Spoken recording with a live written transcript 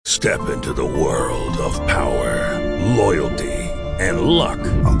Step into the world of power, loyalty, and luck.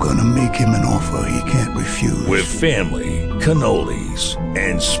 I'm gonna make him an offer he can't refuse. With family, cannolis,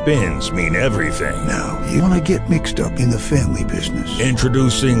 and spins mean everything. Now, you wanna get mixed up in the family business.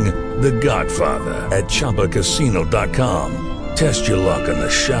 Introducing The Godfather at ChumbaCasino.com. Test your luck in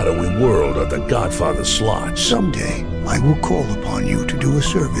the shadowy world of The Godfather slot. Someday, I will call upon you to do a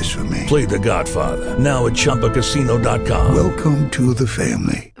service for me. Play The Godfather, now at ChumbaCasino.com. Welcome to the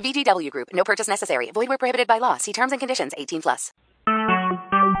family. VGW Group. No purchase necessary. Void where prohibited by law. See terms and conditions. 18+.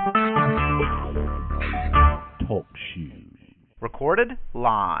 Talk shoes. Recorded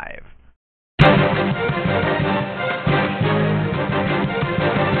live.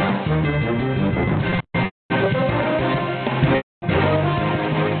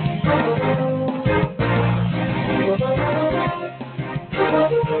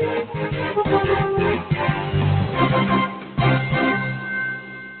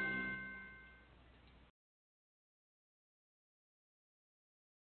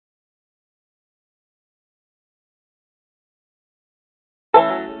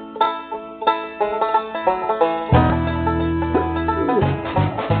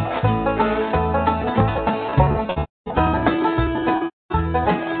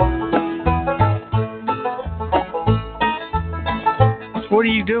 What are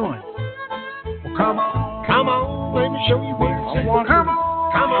you doing? Well, come on, let me show you where it's at. Come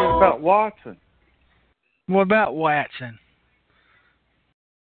on. About Watson. What about Watson?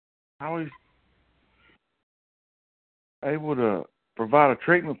 How he's able to provide a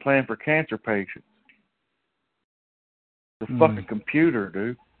treatment plan for cancer patients. The fucking computer,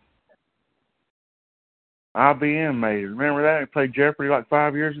 dude. IBM made it. Remember that? He played Jeopardy like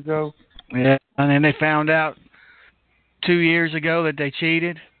 5 years ago? Yeah, and then they found out 2 years ago that they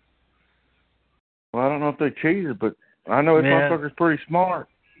cheated. Well, I don't know if they cheated, but I know this motherfucker's pretty smart.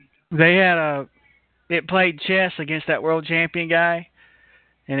 They had it played chess against that world champion guy,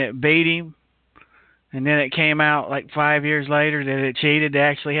 and it beat him. And then it came out like 5 years later that it cheated. They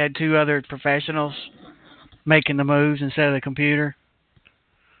actually had two other professionals making the moves instead of the computer.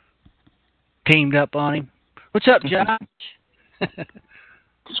 Teamed up on him. What's up, Josh?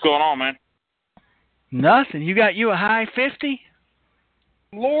 What's going on, man? Nothing. You got you a high 50?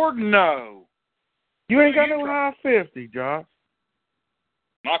 Lord, no. You ain't got no high 50, Josh.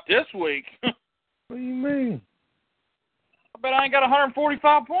 Not this week. What do you mean? I bet I ain't got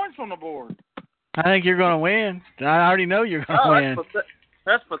 145 points on the board. I think you're going to win. I already know you're going to win.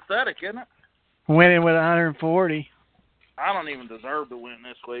 That's pathetic, isn't it? Winning with 140. I don't even deserve to win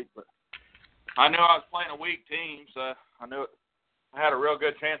this week, but I knew I was playing a weak team, so I knew I had a real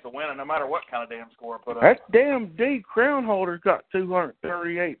good chance of winning no matter what kind of damn score I put up. That damn D crown holder's got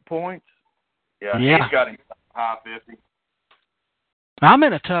 238 points. Yeah, he's got him high 50. I'm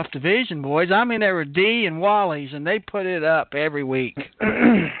in a tough division, boys. I'm in there with D and Wally's, and they put it up every week.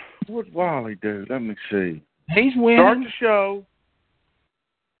 What'd Wally do? Let me see. He's winning. Start the show.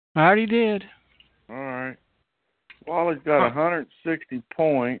 I already did. All right. Wally's got 160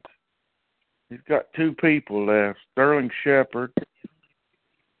 points. He's got two people left, Sterling Shepard,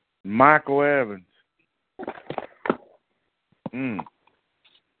 Michael Evans.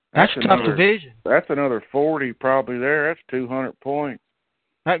 That's a tough division. That's another 40 probably there. That's 200 points.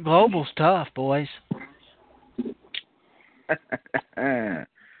 That global's tough, boys. That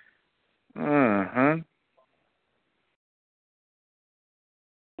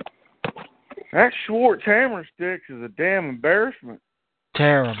Schwartz hammer sticks is a damn embarrassment.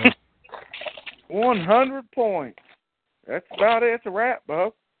 Terrible. 100 points. That's about it. It's a wrap,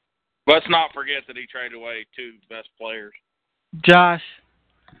 Buck. Let's not forget that he traded away two best players. Josh.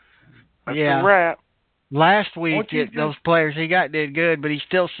 That's a wrap. Last week, those players he got did good, but he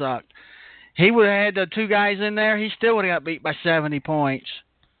still sucked. He would have had the two guys in there. He still would have got beat by 70 points.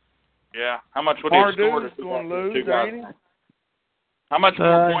 Yeah. How much would he have scored if he had those two guys? How much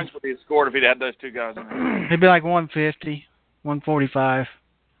more points would he have scored if he'd had those two guys in there? It'd be like 150, 145.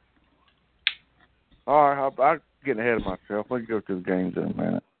 All right, I'm getting ahead of myself. Let's go through the games in a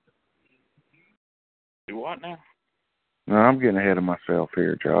minute. Do what now? No, I'm getting ahead of myself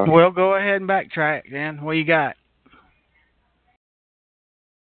here, Josh. Well, go ahead and backtrack, then. What you got?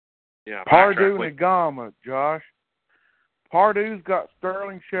 Yeah, Pardue and Agama, Josh. Pardue's got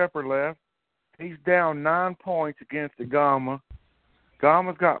Sterling Shepard left. He's down 9 points against Agama.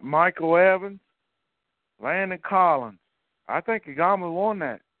 Agama's got Michael Evans, Landon Collins. I think Agama won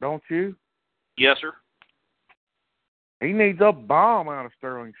that, don't you? Yes, sir. He needs a bomb out of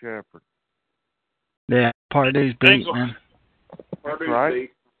Sterling Shepard. Yeah, Pardue's beat, man. That's right.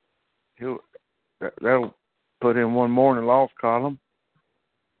 That'll put him one more in the loss column.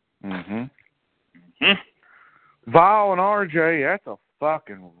 Mm-hmm. Val and RJ, that's a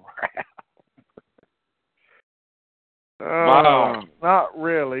fucking rout. Wow. Not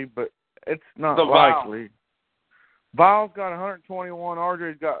really, but it's not The likely. Val's got 121.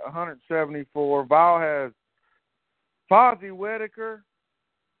 RJ's got 174. Val has Fozzie Whitaker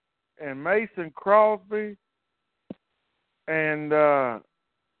and Mason Crosby and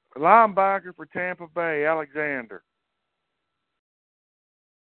linebacker for Tampa Bay, Alexander.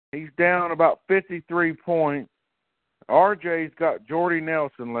 He's down about 53 points. RJ's got Jordy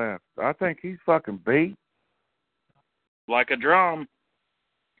Nelson left. I think he's fucking beat. Like a drum.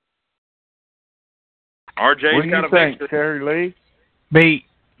 RJ's What do got you a think, victory. Terry Lee?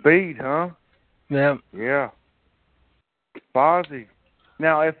 Beat, huh? Yep. Yeah. Fozzie.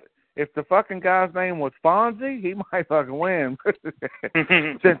 Now, if the fucking guy's name was Fonzie, he might fucking win.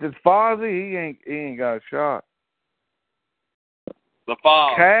 Since it's Fozzie, he ain't got a shot. The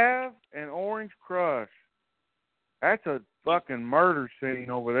Foz. Cav and Orange Crush. That's a fucking murder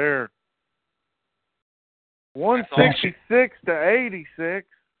scene over there. 166 to 86.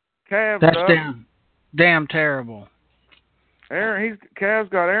 Cav's That's up. damn terrible. Cav's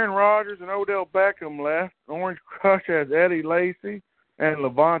got Aaron Rodgers and Odell Beckham left. Orange Crush has Eddie Lacy and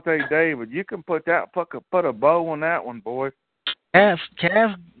Levante David. You can put a bow on that one, boys.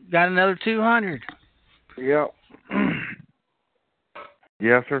 Cav got another 200. Yep.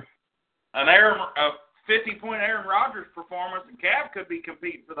 Yes, sir. A 50-point Aaron Rodgers performance, and Cav could be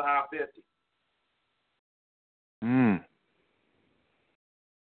competing for the high 50.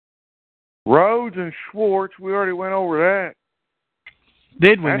 Rhodes and Schwartz, we already went over that.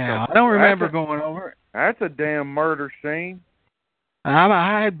 Did we now? I don't remember going over it. That's a damn murder scene.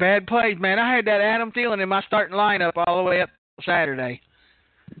 I had bad plays, man. I had that Adam Thielen in my starting lineup all the way up Saturday.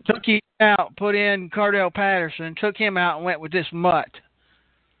 Took him out, put in Cardell Patterson, took him out and went with this mutt.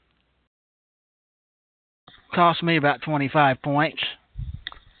 Cost me about 25 points.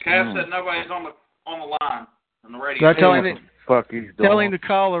 Cav said nobody's on the line on the radio. I tell him Tell him to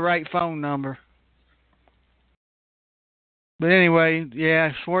call the right phone number. But anyway,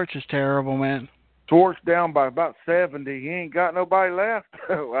 yeah, Schwartz is terrible, man. Schwartz down by about 70. He ain't got nobody left.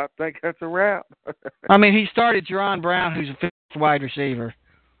 I think that's a wrap. I mean, he started Jerron Brown, who's a fifth wide receiver.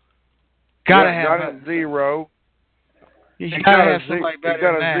 Got a zero. He's got to have somebody better He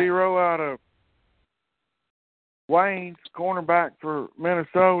got than a that. zero out of Wayne's cornerback for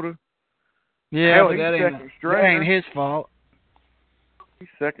Minnesota. Yeah, hell, but that ain't his fault. He's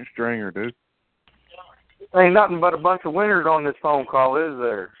second stringer, dude. Ain't nothing but a bunch of winners on this phone call, is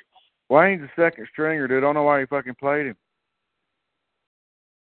there? Wayne's a second stringer, dude. I don't know why he fucking played him.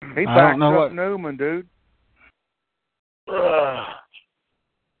 He I backed don't know up Newman, dude.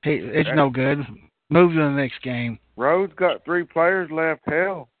 It's no good. Move to the next game. Rhodes got 3 players left.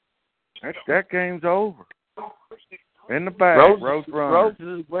 Hell, that game's over. In the back, Rhodes running. Rhodes is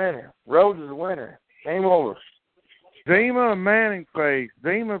a winner. Rhodes is a winner. Game over. Zima and Manning Face.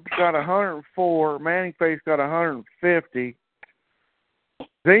 Zima got 104. Manning Face got 150.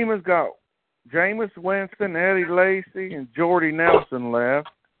 Zima's got Jameis Winston, Eddie Lacy, and Jordy Nelson left.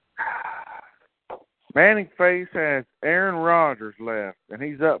 Manning Face has Aaron Rodgers left, and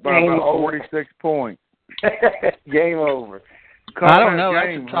he's up by about 46 points. Game over. I don't know.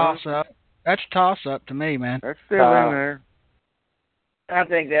 That's a toss-up. That's a toss-up to me, man. That's still in there. I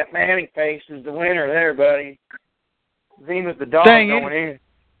think that Manning Face is the winner there, buddy. Zima's the dog going in.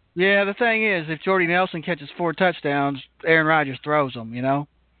 Yeah, the thing is, if Jordy Nelson catches 4 touchdowns, Aaron Rodgers throws them, you know?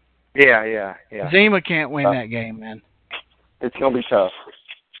 Yeah. Zima can't win that game, man. It's going to be tough.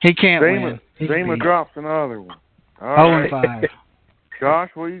 He can't win. Zima drops another one. 0-5. Josh,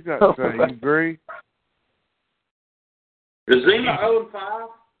 what you got to say? You agree? Is Zima 0-5?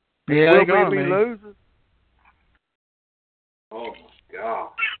 Yeah, Will they got be me. losing? Oh, my God.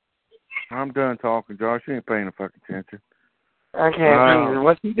 I'm done talking, Josh. You ain't paying no fucking attention. I can't reason.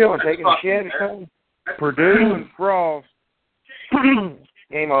 What's he doing? Taking a shit or something? Purdue and Frost.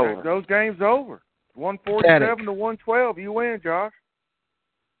 Game over. Those games over. 147 to 112. You win, Josh.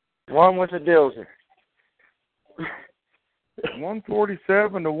 One was a dilzer.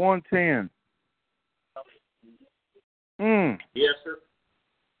 147 to 110. Yes, sir.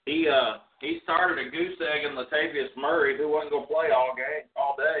 He started a goose egg in Latavius Murray, who wasn't going to play all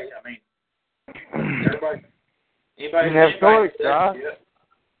day. I mean, anybody have stories, Josh.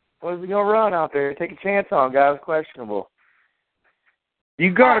 What is he going to run out there? Take a chance on, guys. Questionable.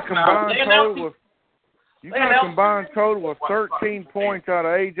 You got a combined total of 13 points out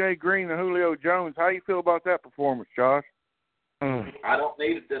of A.J. Green and Julio Jones. How you feel about that performance, Josh? I don't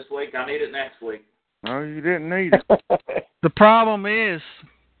need it this week. I need it next week. No, you didn't need it. The problem is,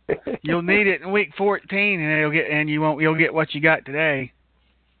 You'll need it in week 14, and you'll get what you got today.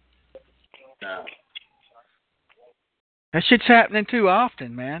 No. That shit's happening too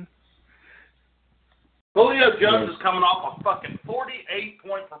often, man. Julio Jones is coming off a fucking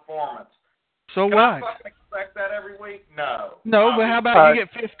 48-point performance. So Can what? I fucking expect that every week? No. No, but how about you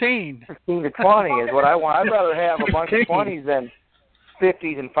get 15? 15 to 20 is what I want. I'd rather have a bunch of 20s than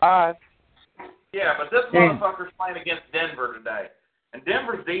 50s and 5s. Yeah, but this motherfucker's playing against Denver today. And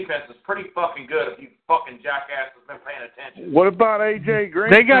Denver's defense is pretty fucking good if you fucking jackass has been paying attention. What about A.J.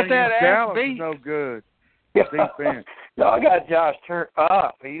 Green? They got that ass Dallas beat. is no good. Defense. No, I got Josh turned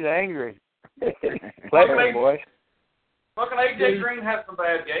up. He's angry. Player, boy. Fucking A.J. Green has some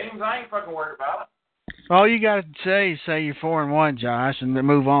bad games. I ain't fucking worried about it. All you got to say is you're 4-1, Josh, and then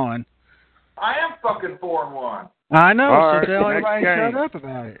move on. I am fucking 4-1. I know, All so right, tell everybody next shut game. up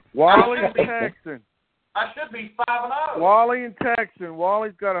about it. Wally and Texan. I should be 5-0. Wally and Texan.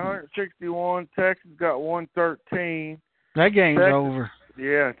 Wally's got 161. Texan's got 113. That game's over.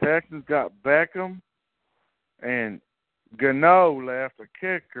 Yeah, Texans got Beckham and Gano left, a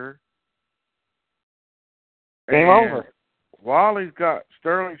kicker. Game and over. Wally's got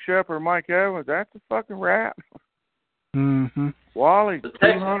Sterling Shepard, Mike Evans. That's a fucking wrap. Mm-hmm. Wally,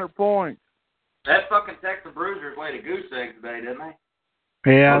 200 points. That fucking Texan Bruisers laid a goose egg today, didn't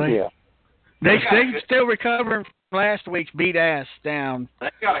they? Yeah, they still recovering from last week's beat ass down. They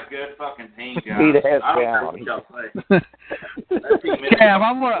got a good fucking team, guys. Beat ass I don't down. care what y'all say. That team is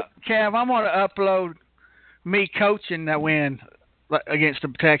Cav, I'm gonna upload me coaching that win against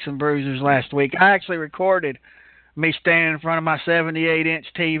the Texan Bruisers last week. I actually recorded me standing in front of my 78-inch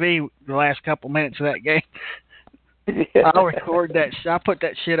TV the last couple minutes of that game. I'll record that. I'll put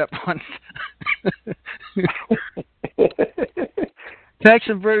that shit up on.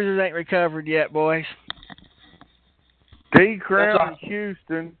 Texan Bruisers ain't recovered yet, boys. D. Crown in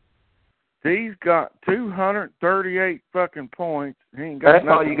Houston. D's got 238 fucking points. He ain't got That's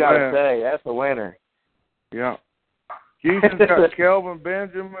all nothing you got to left. say. That's a winner. Yeah. Houston's got Kelvin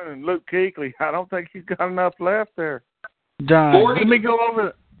Benjamin and Luke Kuechly. I don't think he's got enough left there. Done. Let me go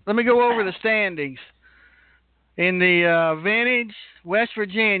over the standings. In the vintage, West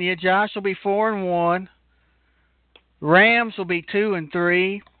Virginia, Josh will be 4-1. Rams will be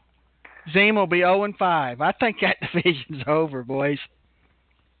 2-3. Zim will be 0-5. I think that division's over, boys.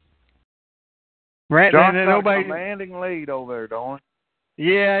 Josh got a commanding lead over there, don't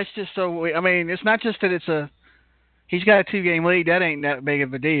he? Yeah, it's just so. I mean, it's not just that he's got a 2-game lead. That ain't that big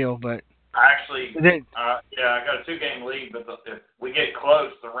of a deal, but. Actually, I got a 2-game lead, but if we get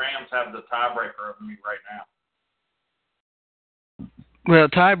close, the Rams have the tiebreaker over me right now. Well,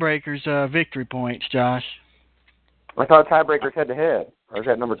 tiebreaker's victory points, Josh. I thought tiebreaker's head-to-head. Or is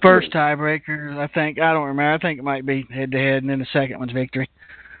that number 2? First tiebreaker, I think. I don't remember. I think it might be head-to-head, and then the second one's victory.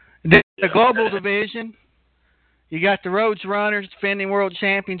 The global division, you got the Rhodes Runners, defending world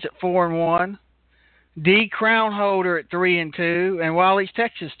champions at 4-1. D. Crown Holder at 3-2, and Wally's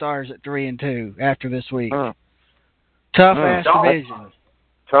Texas Stars at 3-2 after this week. Tough ass division.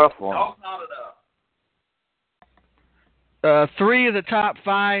 Tough one. Don't count it up. 3 of the top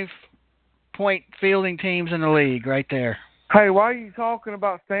 5 point fielding teams in the league, right there. Hey, why are you talking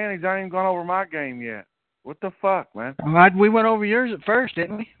about standings? I ain't even gone over my game yet. What the fuck, man? We went over yours at first,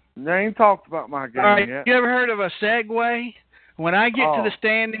 didn't we? They ain't talked about my game yet. You ever heard of a segue? When I get to the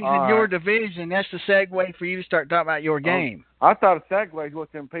standings in your division, that's the segue for you to start talking about your game. I thought a segue is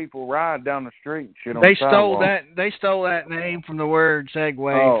what them people ride down the street and shit on They the stole sidewalk. They stole that name from the word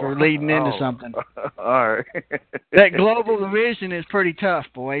segue for leading into something. All right. That global division is pretty tough,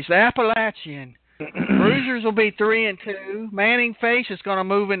 boys. The Appalachian Bruisers will be 3-2. Manning Face is going to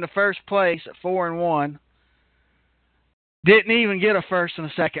move into first place at 4-1. Didn't even get a first and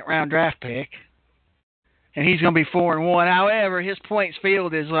a second round draft pick. And he's going to be 4-1. However, his points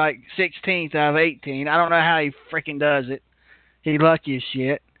field is like 16th out of 18. I don't know how he freaking does it. He's lucky as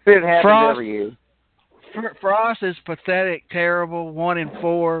shit. It happens every year. Frost is pathetic, terrible,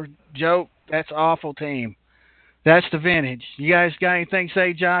 1-4. Joke, that's awful team. That's the vintage. You guys got anything to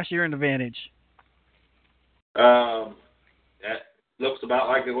say, Josh? You're in the vintage. That looks about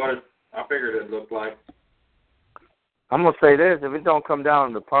like what I figured it looked like. I'm going to say this. If it don't come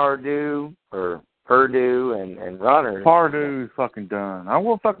down to Purdue and Runners. Purdue's fucking done. I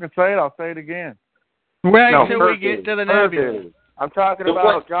won't fucking say it. I'll say it again. Wait until we get to the Nebula. I'm talking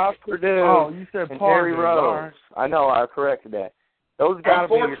about Josh Purdue you said and Purdue. Terry Rose. Right. I know. I corrected that. Those got to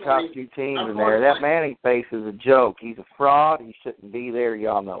be your top 2 teams in there. That Manning Face is a joke. He's a fraud. He shouldn't be there.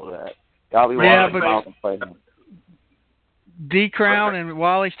 Y'all know that. Y'all be watching him out and playing him. D. Crown and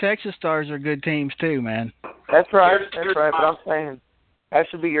Wally's Texas Stars are good teams too, man. That's right. That's right. But I'm saying That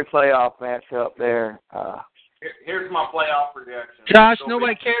should be your playoff matchup there. Here's my playoff prediction. Josh,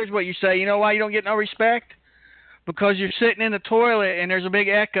 nobody cares what you say. You know why you don't get no respect? Because you're sitting in the toilet and there's a big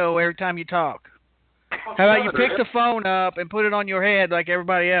echo every time you talk. How about you pick the phone up and put it on your head like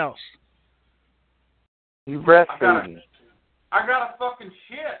everybody else? You breastfeeding. I got a fucking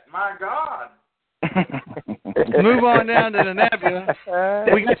shit. My God. Move on down to the Nebula.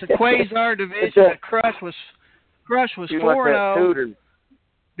 We got the Quasar division. The Crush was 4-0.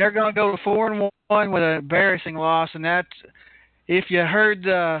 They're going to go to 4-1 with an embarrassing loss, and that's if you heard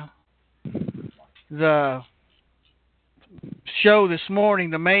the show this morning,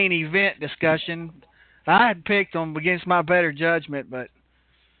 the main event discussion. I had picked them against my better judgment, but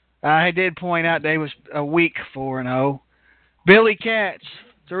I did point out they was a weak 4-0. Billy Katz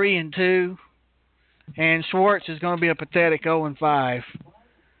 3-2, and Schwartz is going to be a pathetic 0-5.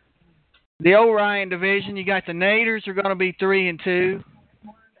 The Orion division, you got the Naders are going to be 3-2.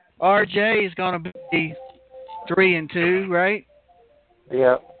 RJ is going to be 3-2, right?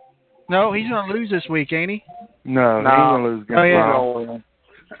 Yep. No, he's going to lose this week, ain't he? No, he's going to lose against Rob.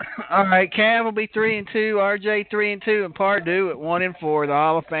 All right, Cav will be 3-2, RJ 3-2, and Pardue at 1-4, the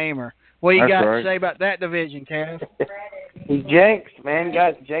Hall of Famer. What you got to say about that division, Cav? He jinxed, man. You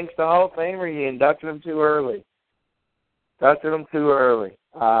guys jinxed the Hall of Famer. You inducted him too early. Tough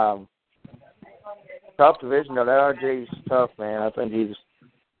division, though. That RJ's tough, man. I think he's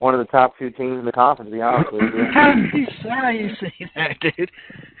one of the top 2 teams in the conference, to be honest with you. How do you say that, dude?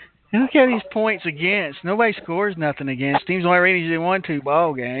 Look at these points against. Nobody scores nothing against. Teams only usually won 2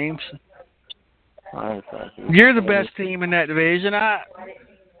 ball games. You're the best team in that division. I'm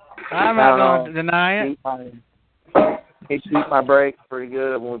not going to deny it. He keep my breaks pretty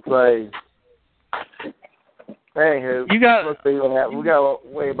good when we play. Anywho, let's see what happens. We got to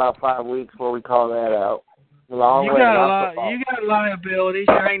wait about 5 weeks before we call that out. You got liabilities.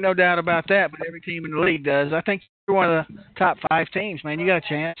 There ain't no doubt about that, but every team in the league does. I think you're one of the top 5 teams, man. You got a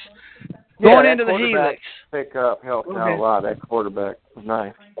chance. Going into the Helix. Pickup helped out a lot. That quarterback was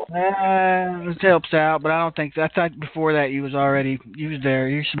nice. It helps out, but I thought before that you was there.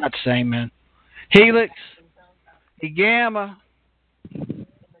 You're about the same, man. Helix, the Gamma. Is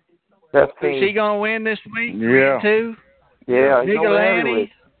he going to win this week? Yeah. 3-2? Yeah.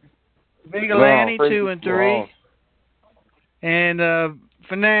 Vigilante 2-3. And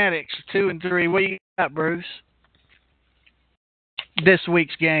Fanatics 2-3. What you got, Bruce? This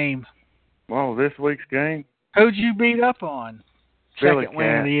week's game. Well, this week's game? Who'd you beat up on? Billy Second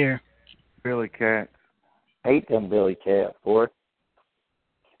win of the year. Billy Katz. Hate them Billy Katz, boy.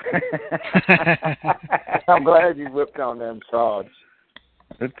 I'm glad you whipped on them frauds.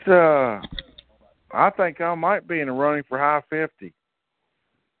 It's I think I might be in the running for high 50.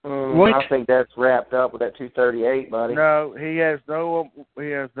 I think that's wrapped up with that 238, buddy. No, he has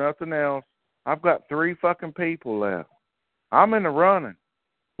nothing else. I've got 3 fucking people left. I'm in the running.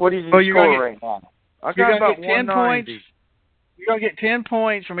 What is your score right now? I got about 10 points. You're going to get 10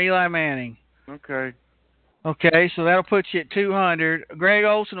 points from Eli Manning. Okay. Okay, so that'll put you at 200. Greg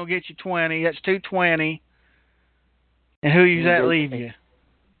Olson will get you 20. That's 220. And who does that leave you?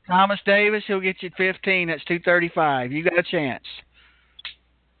 Thomas Davis, he'll get you 15. That's 235. You got a chance.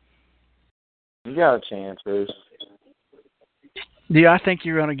 You got a chance, Bruce. Yeah, I think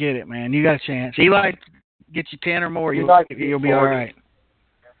you're going to get it, man. You got a chance. Eli gets you 10 or more, you'll be all right.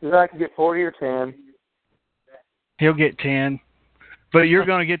 Eli can get 40 or 10. He'll get 10. But you're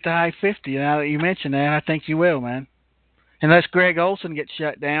going to get the high 50. Now that you mention that, I think you will, man. Unless Greg Olson gets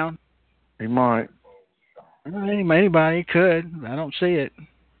shut down. He might. Anybody could. I don't see it.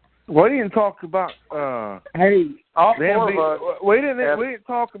 We didn't talk about all four of us. We didn't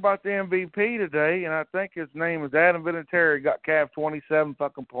talk about the MVP today, and I think his name is Adam Vinatieri. Got capped 27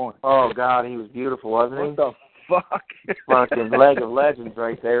 fucking points. Oh God, he was beautiful, wasn't he? What the fuck? Fucking leg of legends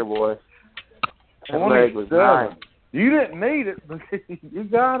right there, boy. That leg was nice. You didn't need it, but you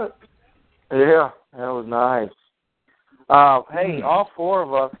got it. Yeah, that was nice. Hey, all 4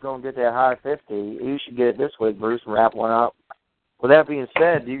 of us are going to get that high 50. You should get it this week, Bruce, and wrap one up. With that being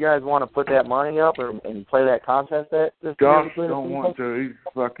said, do you guys want to put that money up and play that contest this Josh don't want to. He's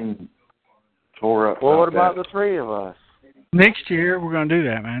fucking tore up. Well, what about the 3 of us? Next year, we're going to do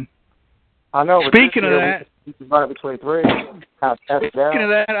that, man. I know. Speaking of that, you can run it between 3. Speaking of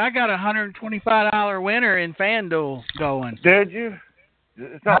that, I got a $125 winner in FanDuel going. Did you?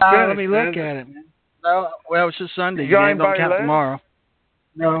 It's not finished, let me look at it, man. No, well, it's just Sunday. You got game don't count left? Tomorrow.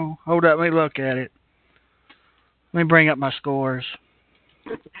 No, hold up. Let me look at it. Let me bring up my scores.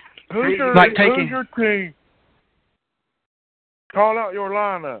 Who's your team? Call out your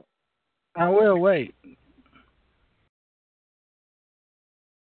lineup. I will. Wait.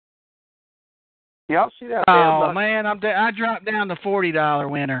 Y'all see that? Oh man, I dropped down to $40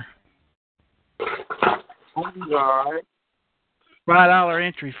 winner. All right. $5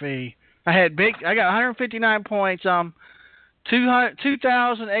 entry fee. I got 159 points. 2,875th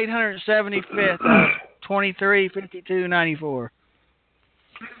out of 23, 52, 94.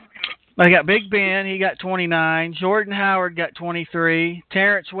 I got Big Ben. He got 29. Jordan Howard got 23.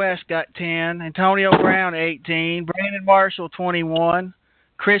 Terrence West got 10. Antonio Brown 18. Brandon Marshall 21.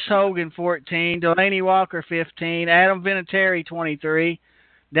 Chris Hogan 14. Delaney Walker 15. Adam Vinatieri 23.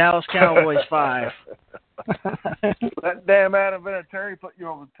 Dallas Cowboys 5. That damn Adam Vinatieri put you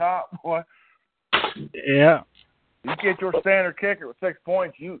over the top, boy. Yeah. You get your standard kicker with 6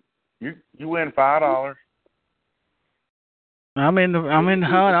 points, you win $5. I'm in the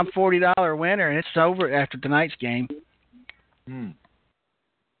hunt. I'm $40 winner, and it's over after tonight's game.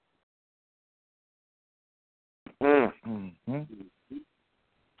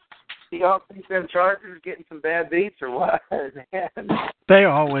 Y'all think them Chargers getting some bad beats or what? They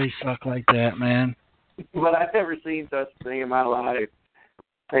always suck like that, man. Well, I've never seen such a thing in my life.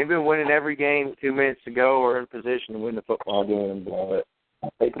 They've been winning every game 2 minutes to go or in position to win the football game and blow it.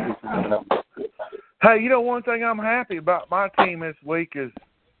 Hey, you know one thing I'm happy about my team this week is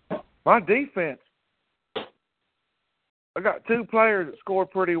my defense. I got 2 players that score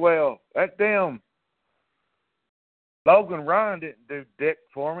pretty well. That damn Logan Ryan didn't do dick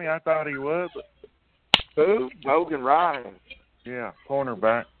for me. I thought he would. But who? Logan Ryan. Yeah,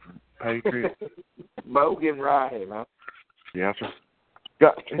 cornerback for Patriots. Logan Ryan, huh? Yeah, sir.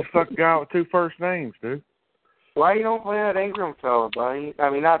 Got this fucking guy with 2 first names, dude. Why you don't play that Ingram fella, buddy? I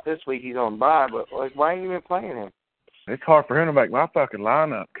mean, not this week, he's on bye, but like, why ain't you been playing him? It's hard for him to make my fucking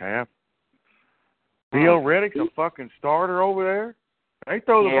lineup, Cap. Theo Riddick's a fucking starter over there. They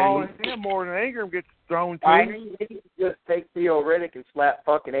throw the ball in him more than Ingram gets thrown to. I mean, he can just take Theo Riddick and slap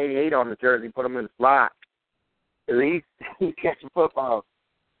fucking 88 on the jersey and put him in the slot. At least he's catching football.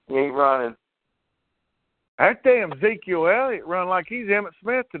 He ain't running. That damn Ezekiel Elliott run like he's Emmitt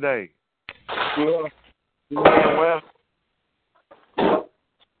Smith today. Yeah. Yeah, well.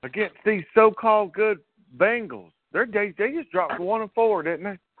 Against these so-called good Bengals. They just dropped to 1-4, didn't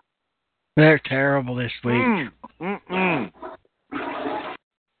they? They're terrible this week.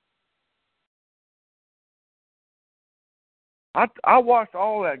 I watched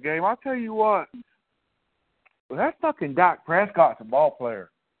all that game. I'll tell you what. That fucking Dak Prescott's a ball player.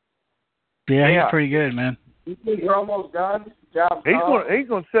 Yeah, he's pretty good, man. You think you're almost done? He's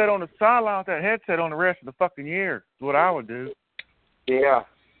going to sit on the sideline with that headset on the rest of the fucking year. Is what I would do. Yeah,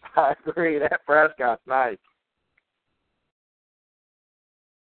 I agree. That Prescott's nice.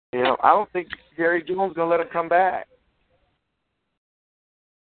 You know, I don't think Jerry Jones is going to let him come back.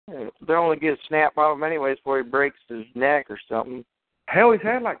 They'll only get a snap out of him anyways before he breaks his neck or something. Hell, he's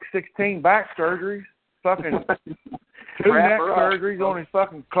had like 16 back surgeries. Fucking 2 neck surgeries on his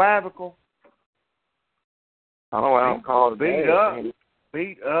fucking clavicle. Oh, I don't call it beat up.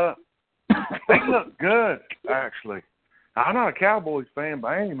 They look good, actually. I'm not a Cowboys fan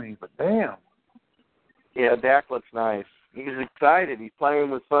by any means, but damn. Yeah, Dak looks nice. He's excited. He's playing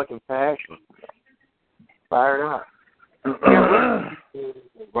with fucking passion. Fired up.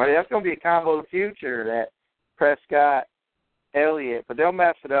 Well, that's going to be a combo of the future, that Prescott, Elliott. But they'll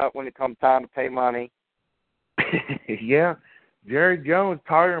mess it up when it comes time to pay money. Yeah. Jerry Jones,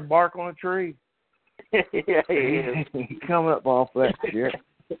 tire and bark on a tree. Yeah, he is. He's coming up off that shit.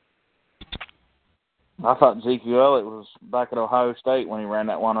 I thought Ezekiel Elliott was back at Ohio State when he ran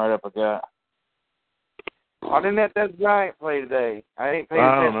that one right up a gut. Why didn't that Giant play today? I ain't paid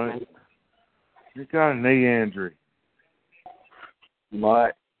I don't attention. know. He got a knee injury.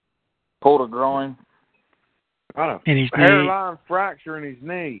 What? Pulled a groin. Got a hairline fracture in his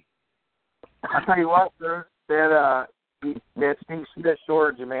knee. I tell you what, sir, that Steve Smith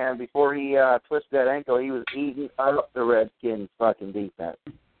Georgia man, before he twisted that ankle, he was eating up the Redskins' fucking defense.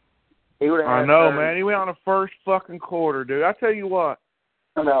 I know, man. He went on the first fucking quarter, dude. I tell you what.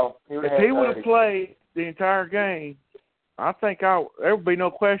 No, if he would have played the entire game, I think there would be no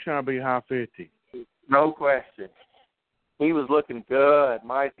question I'd be high 50. No question. He was looking good,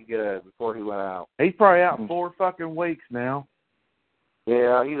 mighty good, before he went out. He's probably out 4 fucking weeks now.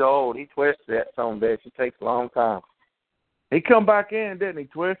 Yeah, he's old. He twisted that son of a bitch. It takes a long time. He come back in, didn't he?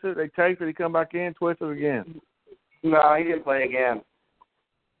 Twisted. They taped it. He come back in, twisted again. No, he didn't play again.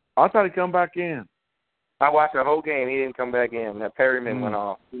 I thought he'd come back in. I watched the whole game. He didn't come back in. That Perryman went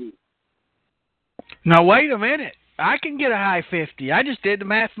off. Now, wait a minute. I can get a high 50. I just did the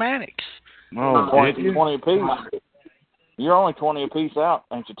mathematics. Oh, 20 apiece. You're only 20 apiece out,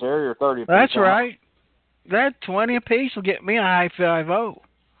 ain't you, Terry, or 30 apiece That's out? right. That 20 apiece will get me a high 50.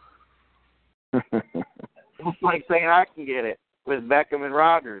 It's like saying I can get it with Beckham and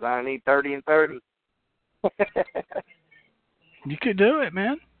Rodgers. I need 30 and 30. You could do it,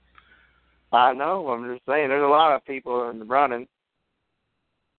 man. I know. I'm just saying. There's a lot of people in the running.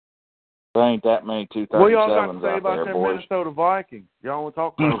 There ain't that many 237s What y'all got to say out about there, them boys. Minnesota Vikings? Y'all want to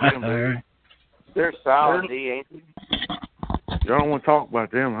talk about them? Right. They're solid, D, ain't they? Y'all don't want to talk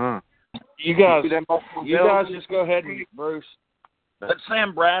about them, huh? You guys just go ahead and Bruce. But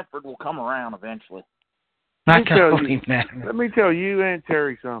Sam Bradford will come around eventually. I told him that. Let me tell you and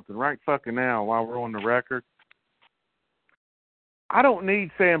Terry something right fucking now while we're on the record. I don't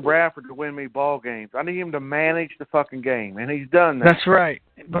need Sam Bradford to win me ball games. I need him to manage the fucking game, and he's done that. That's right.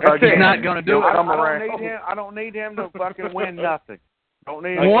 But he's not going to do it. I don't need him to fucking win nothing. Don't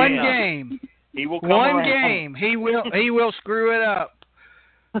need one game. He will come one around. game. He will screw it up.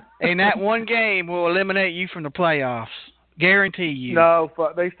 And that one game will eliminate you from the playoffs. Guarantee you. No,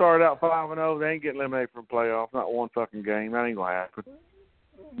 they started out 5-0. They ain't getting eliminated from playoffs. Not one fucking game. That ain't gonna happen.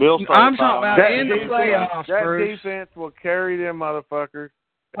 I'm talking about in the playoffs, That Bruce. defense will carry them motherfuckers.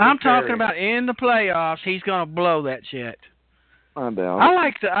 I'm talking about in the playoffs. He's gonna blow that shit. I doubt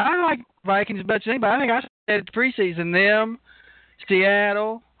it. I like Vikings as much as anybody. I think I said preseason them,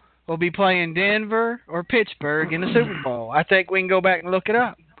 Seattle will be playing Denver or Pittsburgh in the Super Bowl. I think we can go back and look it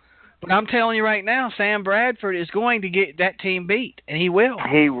up. But I'm telling you right now, Sam Bradford is going to get that team beat, and he will.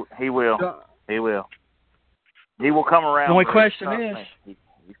 He will. He will. He will come around. The only question is, he's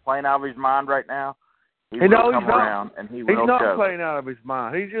playing out of his mind right now. He will come around, and he will. He's not show. playing out of his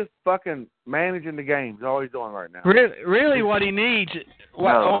mind. He's just fucking managing the games. That's all he's doing right now. Really, what he needs. He's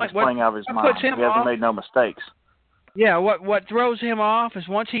playing out of his mind. He hasn't made no mistakes. Yeah, what throws him off is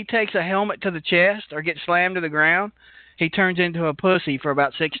once he takes a helmet to the chest or gets slammed to the ground, he turns into a pussy for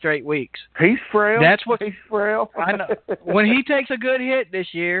about 6 straight weeks. He's frail. He's frail. I know. When he takes a good hit this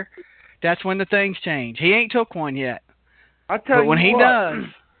year, that's when the things change. He ain't took one yet. But when he does,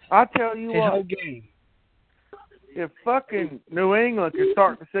 I tell you his what, whole game. If fucking New England can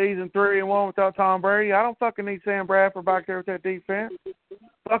start the season 3-1 without Tom Brady, I don't fucking need Sam Bradford back there with that defense.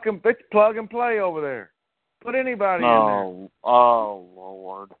 Fucking bitch, plug and play over there. Put anybody in there. Oh,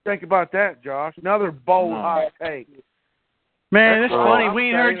 Lord. Think about that, Josh. Another bold hot take. Man, it's funny. We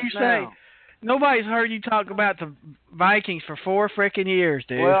ain't heard saying you it now. say. Nobody's heard you talk about the Vikings for 4 freaking years,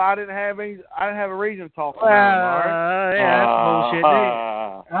 dude. Well, I didn't have a reason to talk about them, all right? Yeah, that's bullshit,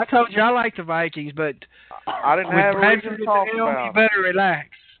 dude. I told you I like the Vikings, but I didn't have a reason to talk about you better relax.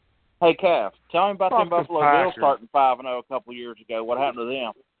 Hey, Calf, tell me about them Fuck the Buffalo Bills Packers. starting 5-0 a couple of years ago. What happened to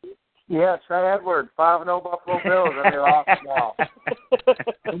them? Yeah, Trey Edwards, 5-0 Buffalo Bills, and they're off now.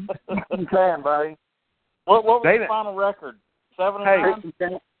 You can, buddy. What was the final record? 7-9?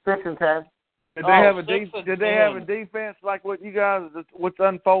 6-10. Did they have a defense like what you guys? What's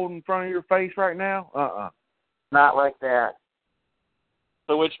unfolding in front of your face right now? Not like that.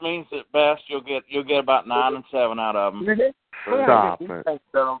 So, which means at best you'll get about 9 and 7 out of them. Stop it.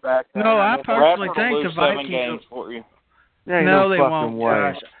 No, I personally think the lose 7 Vikings. games for you. No, they fucking won't,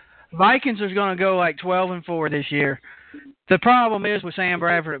 way. Josh. Vikings are going to go like 12-4 this year. The problem is with Sam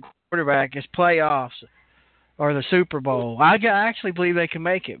Bradford at quarterback is playoffs or the Super Bowl. I actually believe they can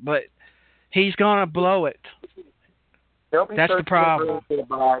make it, but he's going to blow it. That's the problem.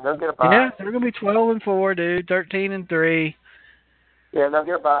 They'll get a bye. Yeah, they're going to be 12-4, dude. 13-3. Yeah, they'll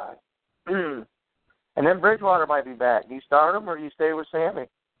get a bye. And then Bridgewater might be back. Do you start him or do you stay with Sammy?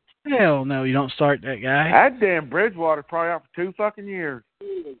 Hell no, you don't start that guy. That damn Bridgewater probably out for 2 fucking years.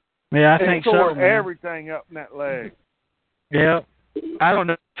 Yeah, I think so, tore man. everything up in that leg. Yeah. I don't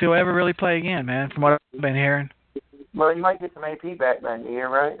know if he'll ever really play again, man, from what I've been hearing. Well, you might get some AP back that year,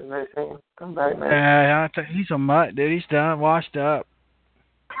 right? And they say, come back, man. Yeah, he's a mutt, dude. He's done, washed up.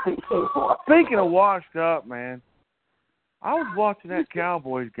 Speaking of washed up, man, I was watching that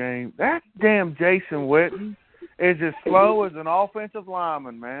Cowboys game. That damn Jason Witten is as slow as an offensive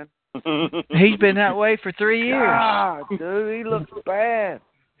lineman, man. He's been that way for 3 years. God, dude, he looks bad.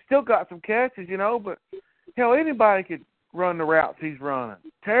 Still got some catches, but hell, anybody could run the routes he's running.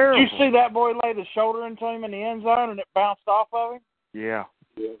 Terrible. Did you see that boy lay the shoulder into him in the end zone and it bounced off of him? Yeah.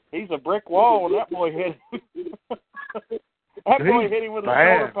 He's a brick wall, and that boy hit him. Boy hit him with a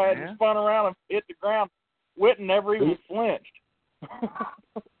shoulder pad and spun around and hit the ground. Witten never even flinched.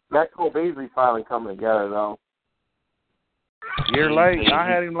 That Cole Beasley finally coming together, though. Year late. I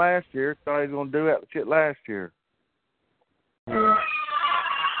had him last year. Thought he was going to do that shit last year.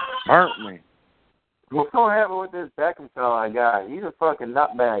 Hurt me. What's going to happen with this Beckham fella I got? He's a fucking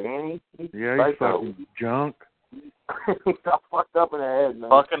nutbag, ain't he? Yeah, he's fucking junk. He's all fucked up in the head, man.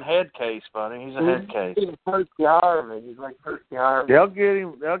 Fucking head case, buddy. He's a head case. He's Percy Harmon. He's like Percy Harmon.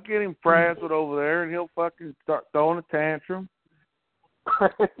 They'll get him frazzled over there, and he'll fucking start throwing a tantrum.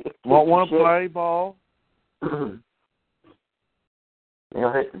 Won't want to play ball. He'll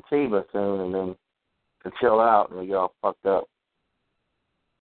hit the Chiba soon, and then to chill out, and we get all fucked up.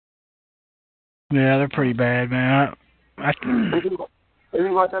 Yeah, they're pretty bad, man. Maybe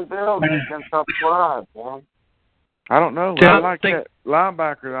what them Bills against top squad, man. I don't know. I I like that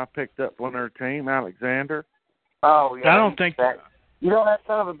linebacker I picked up on their team, Alexander. Oh, yeah. I don't think that. You know, that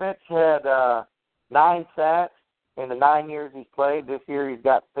son of a bitch had 9 sacks in the 9 years he's played. This year he's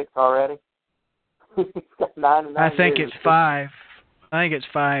got 6 already. He's got 9 in 9 I think years. it's 5. I think it's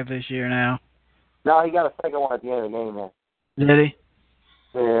 5 this year now. No, he got a second one at the end of the game, man. Did he?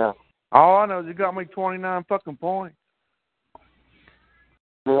 Yeah. All I know is he got me 29 fucking points.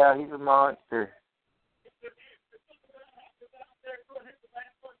 Yeah, he's a monster.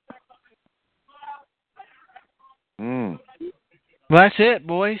 Well, that's it,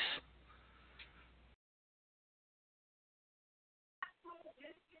 boys.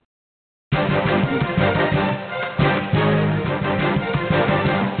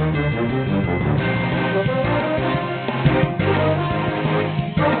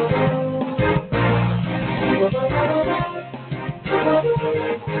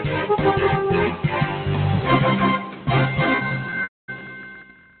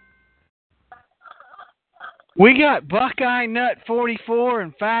 We got Buckeye Nut 44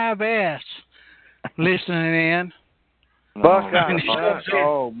 and 5S listening in. Buckeye Nut,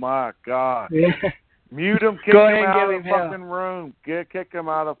 oh my God. Yeah. Mute him, kick Go him ahead and out give of the him hell. fucking room. Kick him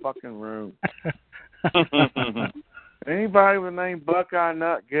out of the fucking room. Anybody with the name Buckeye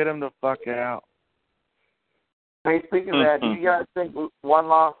Nut, get him the fuck out. Hey, speaking of that, do you guys think one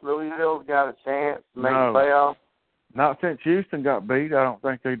loss Louisville's got a chance to make No. the playoffs? Not since Houston got beat, I don't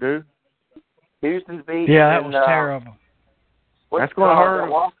think they do. Houston's beat. Yeah, that was terrible. That's going to hurt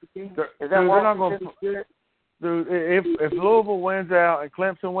them. Washington? Is that Washington? Dude, if Louisville wins out and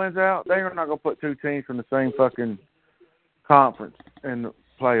Clemson wins out, they are not going to put 2 teams from the same fucking conference in the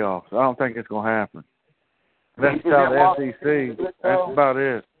playoffs. I don't think it's going to happen. That's about the SEC. That's about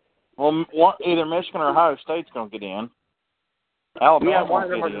it. Well, either Michigan or Ohio State's going to get in. Alabama won't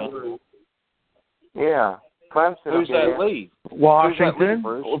get in. Yeah. Clemson. Who's that leave? Washington.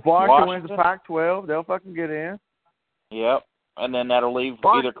 If Washington wins the Washington? Pac-12, they'll fucking get in. Yep. And then that'll leave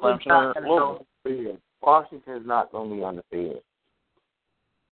either Clemson or Louisville. Washington's not going to be undefeated.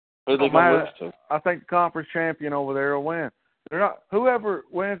 Who are they going to lose to? I think the conference champion over there will win. They're not. Whoever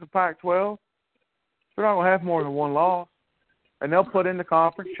wins the Pac-12, they're not going to have more than 1 loss. And they'll put in the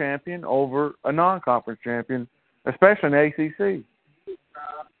conference champion over a non-conference champion, especially in the ACC.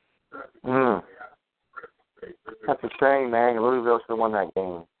 That's a shame, man. Louisville should have won that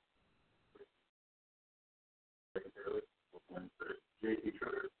game.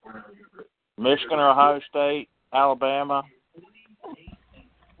 Michigan or Ohio State, Alabama.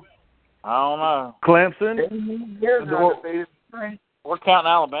 I don't know. Clemson. We're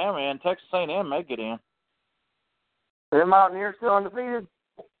counting Alabama in. Texas A&M may get in. Are the Mountaineers still undefeated?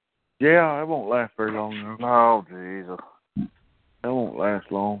 Yeah, it won't last very long, though. Oh, Jesus. It won't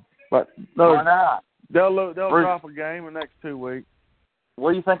last long. But Why not? They'll drop a game in the next 2 weeks.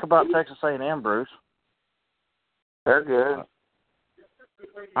 What do you think about Texas A&M, Bruce? They're good.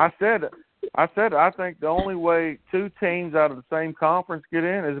 I said I think the only way 2 teams out of the same conference get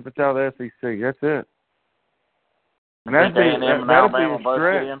in is if it's out of the SEC. That's it. And that'd be a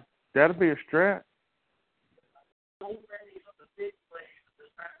stretch. That'd be a stretch.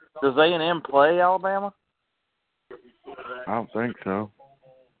 Does A&M play Alabama? I don't think so.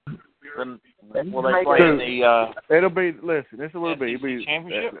 Then will they play in the It'll be, listen, this is what it'll be. It'll be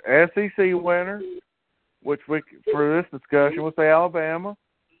championship? SEC winner, which we, for this discussion, we'll say Alabama.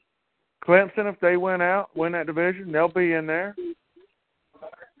 Clemson, if they win that division, they'll be in there.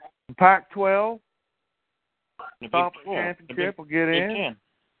 Pac-12, top championship will get in.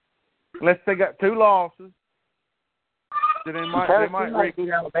 Unless they got 2 losses, then they might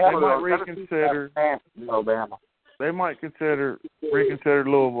reconsider. Alabama. They might reconsider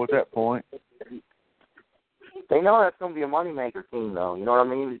Louisville at that point. They know that's going to be a moneymaker team, though. You know what I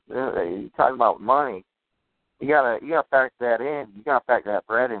mean? You talk about money. You gotta factor that in. You gotta factor that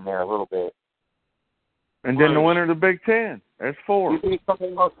bread in there a little bit. And then the winner of the Big Ten. That's 4. Do you think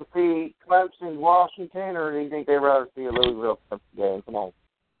somebody wants to see Clemson, Washington, or do you think they'd rather see a Louisville game? Come on.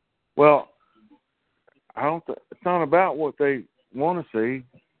 Well, I don't. It's not about what they want to see.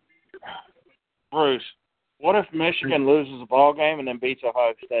 Bruce, what if Michigan loses a ball game and then beats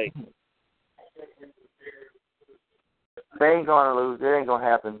Ohio State? They ain't going to lose. It ain't going to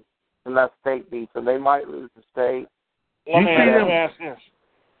happen unless State beats them. They might lose to State. Let me ask this.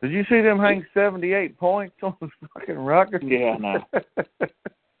 Did you see them hang 78 points on the fucking Rutgers? Yeah, no.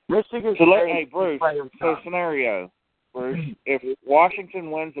 Michigan So State. hey, Bruce, so scenario. Bruce, if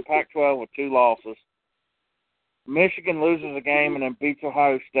Washington wins the Pac-12 with 2 losses, Michigan loses a game and then beats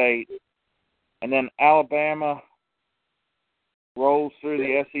Ohio State, and then Alabama rolls through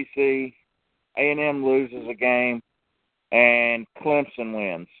the SEC, A&M loses a game, and Clemson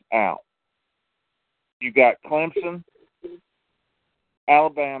wins out. You got Clemson,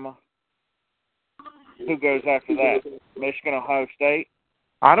 Alabama. Who goes after that? Michigan, Ohio State?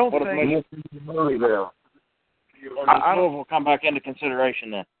 I don't what think Louisville. I will come back into consideration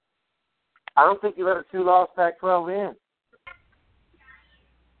then. I don't think you let a 2-loss Pac-12 in.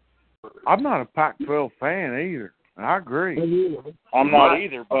 I'm not a Pac-12 fan either. I agree. I'm not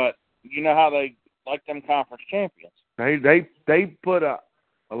either, but you know how they like them conference champions. They put a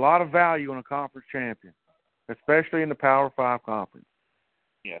lot of value on a conference champion, especially in the Power 5 conference.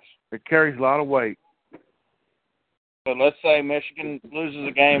 Yes. It carries a lot of weight. So let's say Michigan loses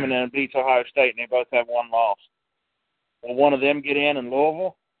a game and then beats Ohio State, and they both have 1 loss. Will one of them get in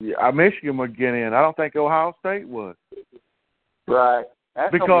Louisville? Yeah, Michigan would get in. I don't think Ohio State would. Right.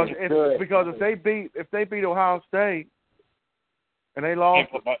 That's because if they beat Ohio State and they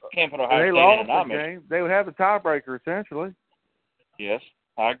lost, can't put Ohio State in the game, they would have the tiebreaker essentially. Yes,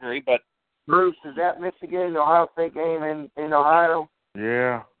 I agree. But Bruce, is that Michigan Ohio State game in Ohio?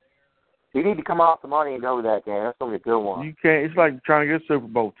 Yeah. You need to come off the money and go to that game. That's gonna be a good one. You can't. It's like trying to get a Super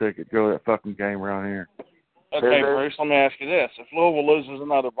Bowl ticket. Go to that fucking game around here. Okay, Bruce. Let me ask you this: if Louisville loses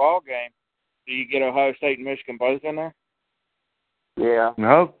another ball game, do you get Ohio State and Michigan both in there? Yeah.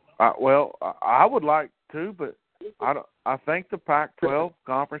 No. I would like to, but I think the Pac-12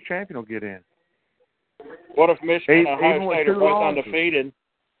 conference champion will get in. What if Michigan and Ohio State are both losses. undefeated?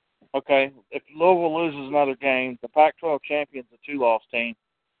 Okay, if Louisville loses another game, the Pac-12 champion's a 2-loss team.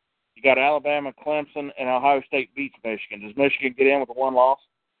 You got Alabama, Clemson, and Ohio State beats Michigan. Does Michigan get in with a 1 loss?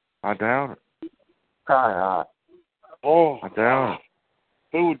 I doubt it. Probably not. Oh, I doubt it.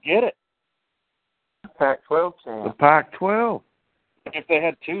 Who would get it? Pac-12 champ. The Pac-12. If they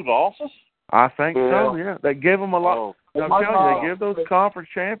had 2 losses? I think so, yeah. They give them a lot. I'm telling you, they give those conference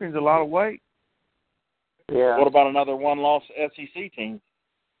champions a lot of weight. Yeah. What about another 1-loss SEC team?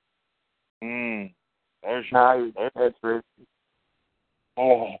 There's that's risky.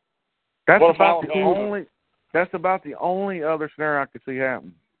 Oh. That's about the only other scenario I could see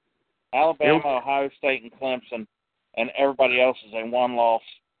happening. Alabama, Ohio State, and Clemson, and everybody else is a 1-loss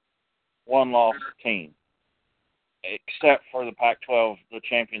team. Except for the Pac-12, the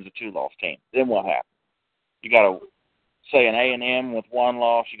champion's a 2-loss team. Then what happens? You got say an A&M with 1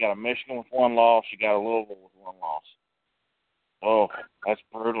 loss. You got a Michigan with 1 loss. You got a Louisville with 1 loss. Oh, that's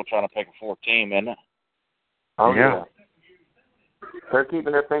brutal trying to pick a 4th team, isn't it? Oh yeah. They're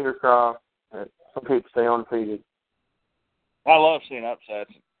keeping their fingers crossed. Some people stay undefeated. I love seeing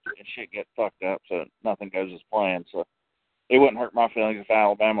upsets and shit get fucked up so nothing goes as planned. So it wouldn't hurt my feelings if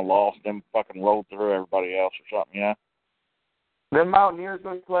Alabama lost and fucking rolled through everybody else or something, yeah? The Mountaineers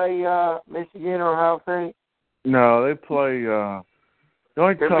going to play Michigan or Ohio State? No, they play the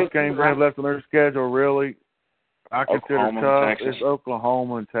only tough games they have left on their schedule, really, I consider tough, is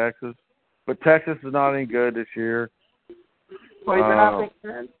Oklahoma and Texas. But Texas is not any good this year. Well, they're not Big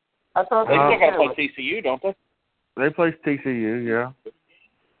Ten? I thought they still got to play TCU, don't they? They play TCU, yeah.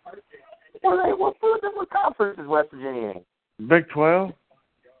 What conference is West Virginia in? Big 12.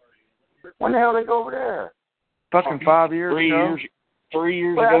 When the hell did they go over there? Fucking 5 years ago. 3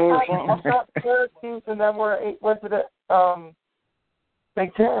 years ago or something. I thought Syracuse and them went to the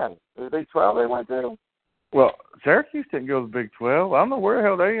Big 10. The Big 12 they went to? Well, Syracuse didn't go to the Big 12. I don't know where the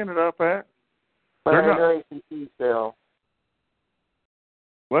hell they ended up at. But they're ACC still.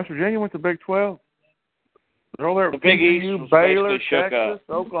 West Virginia went to Big 12. They're all there. The Big East was Baylor, shook Texas,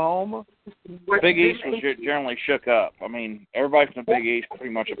 up. Oklahoma. The Big East was generally shook up. I mean, everybody from the Big East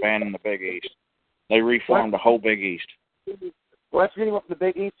pretty much abandoned the Big East. They reformed the whole Big East. West Virginia went from the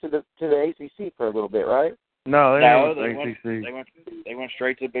Big East to the ACC for a little bit, right? No, they went to the ACC. They went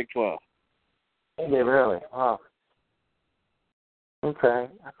straight to the Big 12. Did they really? Wow. Okay.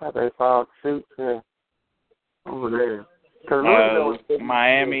 I thought they filed suit over there.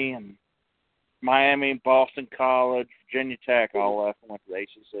 Miami, Boston College, Virginia Tech all left and went to the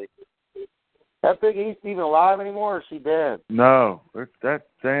ACC. That Big East even alive anymore, or is she dead? No, it's that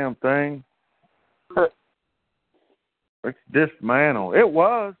damn thing. It's dismantled. It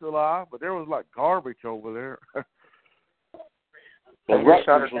was alive, but there was like garbage over there. The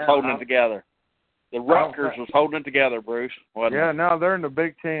Rutgers was holding it together. The Rutgers was holding it together, Bruce. Yeah, now they're in the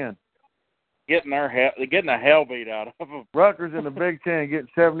Big Ten. Getting the hell beat out of them. Rutgers in the Big Ten getting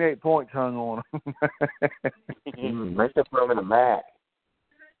 78 points hung on them. They should put them in the MAC.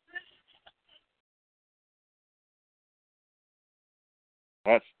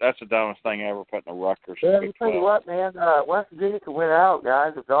 That's the dumbest thing ever, putting the Rutgers Yeah, in you tell you what, man. West Virginia could win out,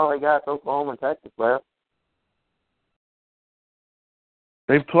 guys. If all they got is Oklahoma and Texas left.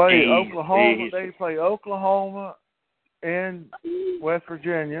 They play Oklahoma. They play Oklahoma and West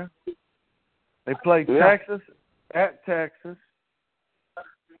Virginia. They play Texas at Texas.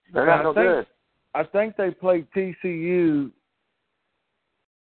 They're not no good. I think they played TCU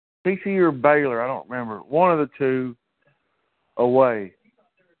or Baylor. I don't remember. One of the two away.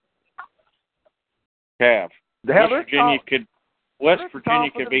 West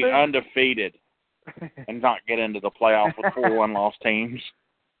Virginia could be undefeated and not get into the playoff with 4 one-loss teams.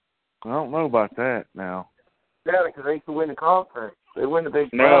 I don't know about that now. Yeah, because they could win the conference. They win the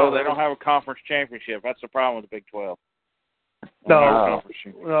Big 12. No, they don't have a conference championship. That's the problem with the Big 12. No,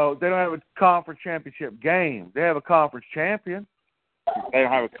 they don't have a conference championship game. They have a conference champion. They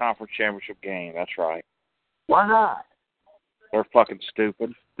don't have a conference championship game. That's right. Why not? They're fucking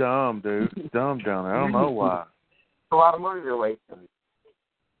stupid. Dumb, dude. Dumb down there. I don't know why. A lot of money they're wasting.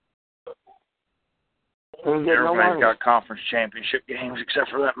 Everybody's got conference championship games except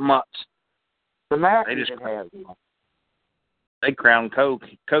for that Mutts. The MAC they crown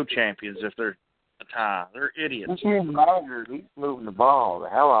co-champions if they're a tie. They're idiots. He's moving the ball the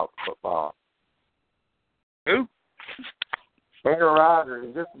hell out of football. Who? Aaron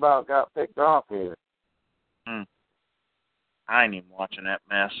Rodgers just about got picked off here. I ain't even watching that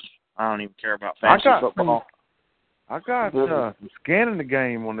mess. I don't even care about fantasy football. I got scanning the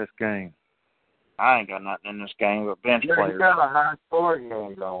game on this game. I ain't got nothing in this game but bench players. You got a high score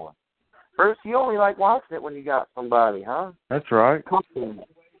game going. Bruce, you only like watching it when you got somebody, huh? That's right. Come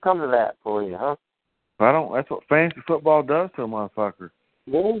to that for you, huh? I don't. That's what fantasy football does to a motherfucker.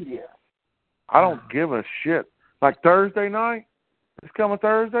 Yeah. I don't give a shit. Like Thursday night, it's coming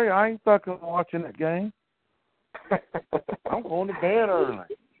Thursday. I ain't fucking watching that game. I'm going to bed early.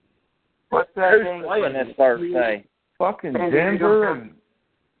 What's that game playing this Thursday? Fucking Denver and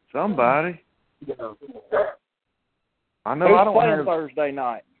somebody. I know. I don't playing Thursday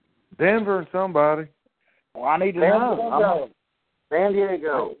night. Denver and somebody. Well, I need to know. San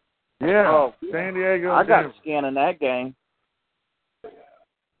Diego. Yeah, San Diego. I got a skin in that game.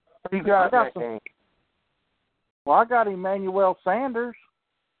 You got that game? Well, I got Emmanuel Sanders,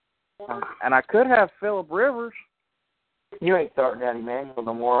 and I could have Phillip Rivers. You ain't starting that Emmanuel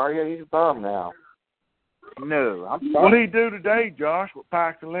no more, are you? He's a bum now. No, I'm sorry. What did he do today, Josh? With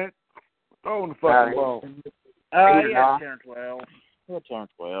Paxton Lynch? Throwing the fucking ball. Yeah, 10 or 12. He'll turn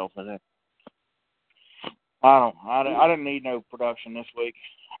 12. I didn't need no production this week.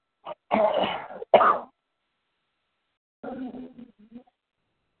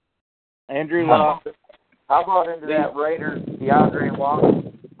 Andrew, I bought into that Raiders DeAndre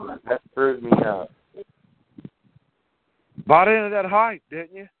Walker. That screwed me up. Bought into that hype,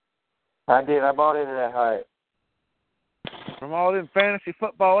 didn't you? I did. I bought into that hype. From all them fantasy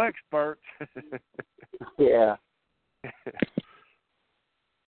football experts. Yeah.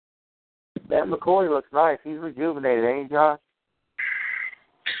 That McCoy looks nice. He's rejuvenated, ain't he, Josh?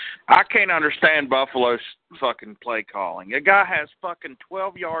 I can't understand Buffalo's fucking play calling. A guy has fucking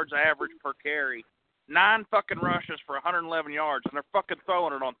 12 yards average per carry, 9 fucking rushes for 111 yards, and they're fucking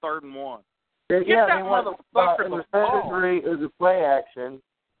throwing it on 3rd and 1. Get that motherfucker the ball. It was a play action,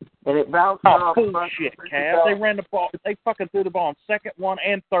 and it bounced off. Bullshit, Cav. They ran the ball. They fucking threw the ball on 2nd 1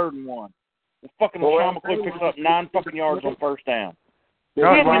 and 3rd and 1. Fucking LaShawn McCoy picks up 9 fucking yards on 1st down. Get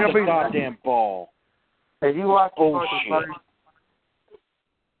him the goddamn ball. Did you watch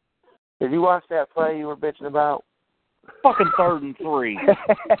Did you watch that play you were bitching about? Fucking 3rd and 3.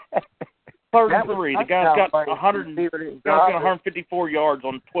 3rd and 3. The guy's got 154 yards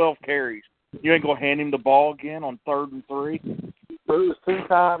on 12 carries. You ain't gonna hand him the ball again on 3rd and 3? It was 2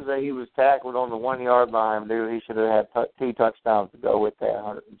 times that he was tackled on the 1 yard line, dude. He should have had 2 touchdowns to go with that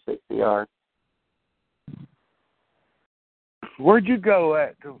 160 yards. Where'd you go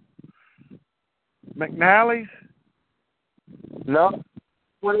at? McNally's? No.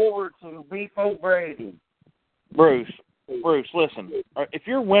 Went over to beef O'Brady. Bruce, listen. If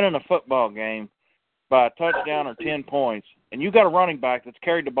you're winning a football game by a touchdown or 10 points, and you got a running back that's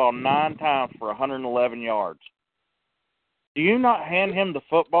carried the ball 9 times for 111 yards, do you not hand him the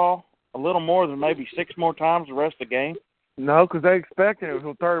football a little more than maybe 6 more times the rest of the game? No, because they expected it. It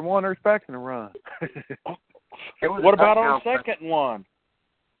was 3rd and 1. They're expecting to run. What about on 2nd and 1?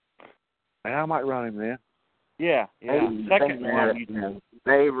 I might run him then. Yeah. Second one.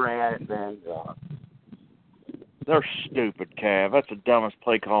 They ran it, then. They're stupid, Cav. That's the dumbest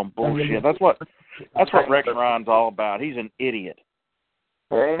play call bullshit. That's what Rex Ryan's all about. He's an idiot.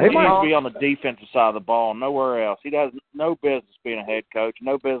 He needs to be on the defensive side of the ball, nowhere else. He has no business being a head coach,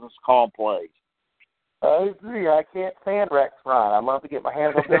 no business calling plays. I agree. I can't stand Rex Ryan. I'd love to get my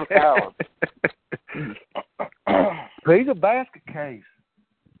hands on Bill Coward. He's a basket case.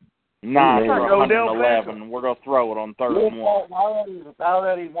 Nah, we're 111. We're going to throw it on 3rd and 1.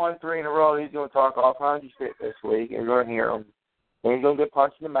 Already won 3 in a row. He's going to talk all kinds of shit this week. You're going to hear him. Then he's going to get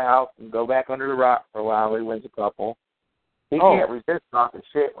punched in the mouth and go back under the rock for a while. He wins a couple. He can't resist talking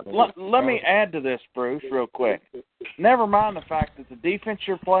shit. Let me add to this, Bruce, real quick. Never mind the fact that the defense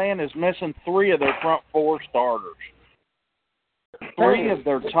you're playing is missing 3 of their front 4 starters. 3 of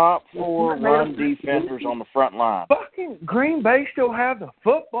their top 4 run defenders on the front line. Fucking Green Bay still have the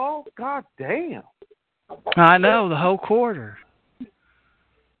football? God damn. I know, the whole quarter.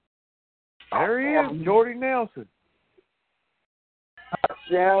 There he is, Jordy Nelson.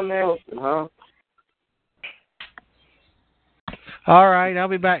 Down Nelson, huh? All right, I'll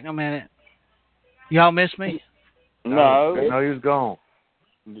be back in a minute. Y'all miss me? No. No, he was gone.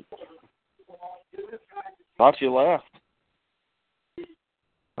 Thought you left.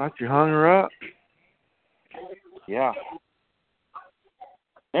 Thought you hung her up. Yeah.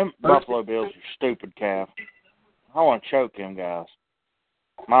 Them Buffalo Bills are stupid, Cav. I want to choke them guys.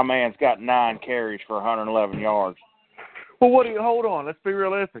 My man's got 9 carries for 111 yards. Well, hold on, let's be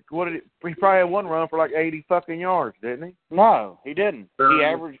realistic. He probably had one run for like 80 fucking yards, didn't he? No, he didn't.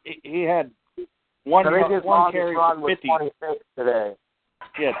 He had one carry for 50. 26 today.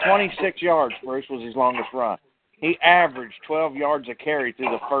 Yeah, 26 yards, Bruce, was his longest run. He averaged 12 yards a carry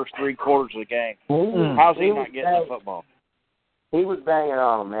through the first 3 quarters of the game. How's he not getting the football? He was banging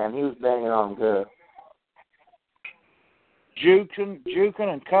on him, man. He was banging on him good.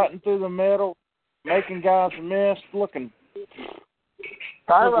 Juking and cutting through the middle, making guys miss, looking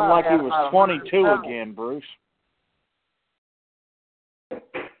like he was 22 again, Bruce.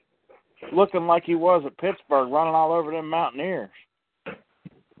 Looking like he was at Pittsburgh, running all over them Mountaineers.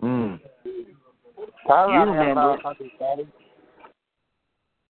 You remember?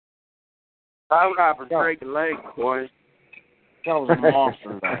 Tyrod for breaking legs, boys. That was a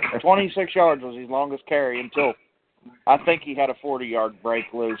monster. 26 yards was his longest carry until I think he had a 40-yard break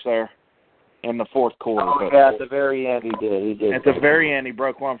loose there in the 4th quarter. Yeah, at the very end he did. At the very end he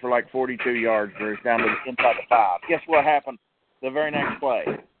broke one for like 42 yards, Bruce, down to inside the 5. Guess what happened the very next play?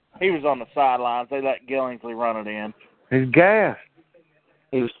 He was on the sidelines. They let Gillingsley run it in. He's gassed.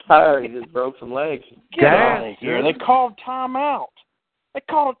 He was tired. He just broke some legs. Get out of here. They called timeout.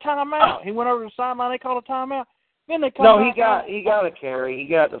 He went over to the sideline. They called a timeout. Then they called he got a carry. He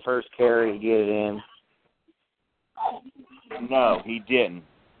got the first carry to get it in. No, he didn't.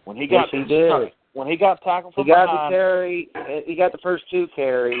 When he got When he got tackled from behind, behind, the carry. He got the first 2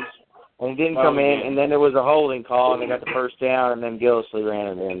 carries, and he didn't come in. And then there was a holding call, and they got the first down, and then Gillespie ran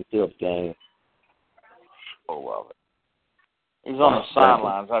it in and sealed the game. Love it. He was on the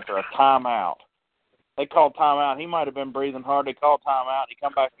sidelines after a timeout. They called timeout. He might have been breathing hard. They called timeout. He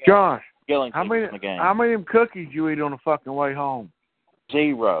come back in. Josh, Gillingsley how many in the game. How many of them cookies you eat on the fucking way home?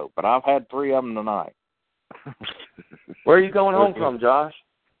 0, but I've had 3 of them tonight. Where are you going home from, Josh?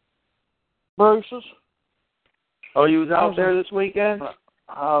 Bruce's. Oh, you was out there this weekend?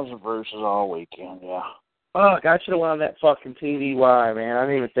 I was at Bruce's all weekend, yeah. Fuck, I should have won that fucking TDY, man. I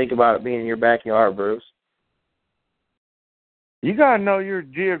didn't even think about it being in your backyard, Bruce. You got to know your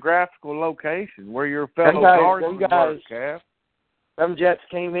geographical location, where your fellow guardsmen work, Cav. Some Jets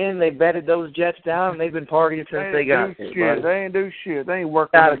came in, they bedded those Jets down, and they've been partying since they got here. They ain't do shit. They ain't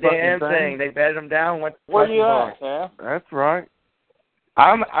working on the damn fucking thing. They bedded them down. Where you at, Cav? That's right.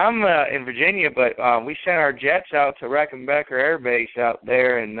 I'm in Virginia, but we sent our Jets out to Reckenbecker Air Base out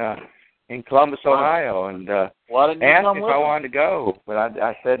there in Columbus, Ohio, and asked if I wanted to go, but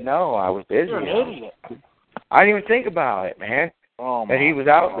I said no. I was busy. You're an idiot. I didn't even think about it, man. That he was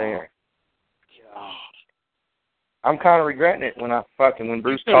out there. God. I'm kind of regretting it when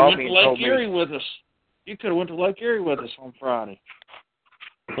Bruce called me and told me. You could have went to Lake Erie with us on Friday.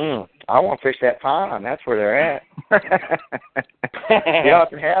 I want to fish that pond. That's where they're at. Y'all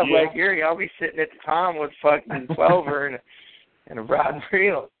can have Lake Erie. I'll be sitting at the pond with fucking plover and a rod and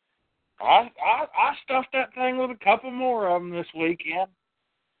reel. I stuffed that thing with a couple more of them this weekend.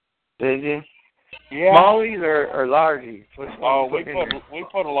 Did you? Yeah. Smallies or largies? We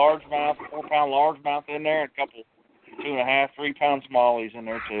put a largemouth, 4-pound largemouth in there, and a couple 2.5, 3-pound smallies in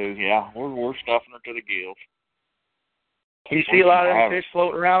there too. Yeah, we're stuffing her to the gills. You see a lot of them fish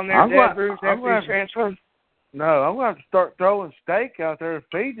floating around there, dead, Bruce, after you transfer? No, I'm going to have to start throwing steak out there to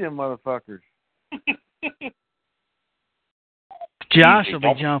feed them motherfuckers. Josh will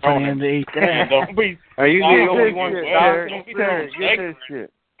be jumping in to eat that. Are you the only one stocking? Get this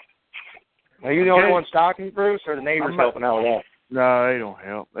shit. Are you the only one stocking, Bruce, or the neighbors helping out with that? No, they don't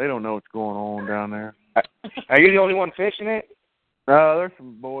help. They don't know what's going on down there. Are you the only one fishing it? No, there's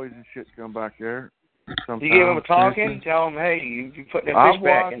some boys and shit come back there. You give them a talking? Tell them, hey, you put that fish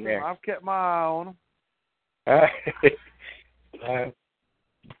back in there. I've kept my eye on them.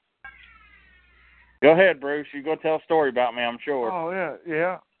 Go ahead, Bruce. You go tell a story about me, I'm sure. Oh,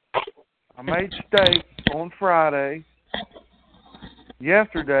 yeah. I made steak on Friday.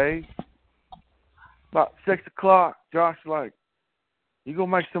 Yesterday, about 6 o'clock, Josh was like, you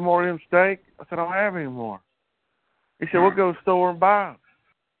going to make some more of them steak? I said, I don't have any more. He said, we'll go to the store and buy them.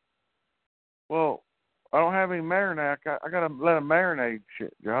 Well, I don't have any marinade. I got to let them marinate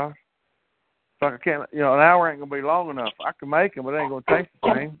shit, Josh. So I can't, an hour ain't going to be long enough. I can make them, but it ain't going to taste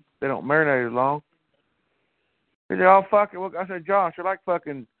the same. They don't marinate as long. He said, oh, fuck it. I said, Josh, I like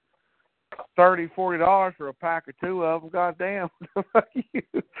fucking $30, $40 for a pack of 2 of them. Goddamn.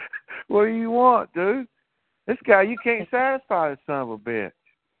 What do you want, dude? This guy, you can't satisfy this son of a bitch.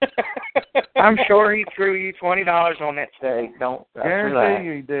 I'm sure he threw you $20 on that steak. Don't guarantee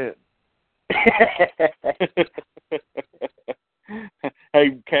you he did.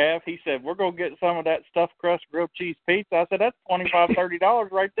 Hey, Cav, he said, we're going to get some of that stuffed crust grilled cheese pizza. I said, that's $25,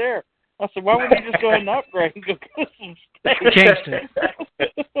 $30 right there. I said, why wouldn't you just go ahead and upgrade and go get some steak?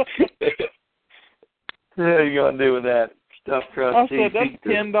 What are you going to do with that stuffed crust cheese pizza? I said, that's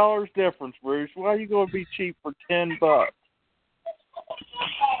 $10 difference, Bruce. Why are you going to be cheap for $10?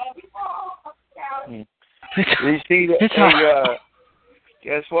 You see that?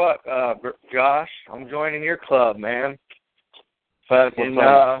 Guess what, Josh? I'm joining your club, man. Fucking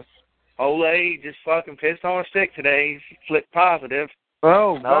Ole just fucking pissed on a stick today. He flipped positive.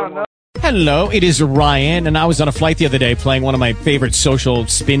 Oh, no. Hello, it is Ryan, and I was on a flight the other day playing one of my favorite social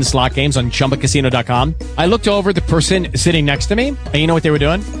spin slot games on ChumbaCasino.com. I looked over the person sitting next to me, and you know what they were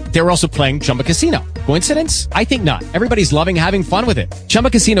doing? They were also playing Chumba Casino. Coincidence? I think not. Everybody's loving having fun with it. Chumba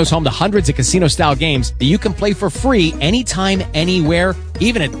Casino is home to hundreds of casino-style games that you can play for free anytime, anywhere,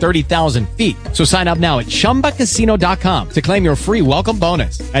 even at 30,000 feet. So sign up now at ChumbaCasino.com to claim your free welcome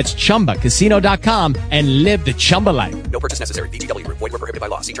bonus. That's ChumbaCasino.com and live the Chumba life. No purchase necessary. VGW. Void where prohibited by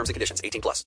law. See terms and conditions. 18+.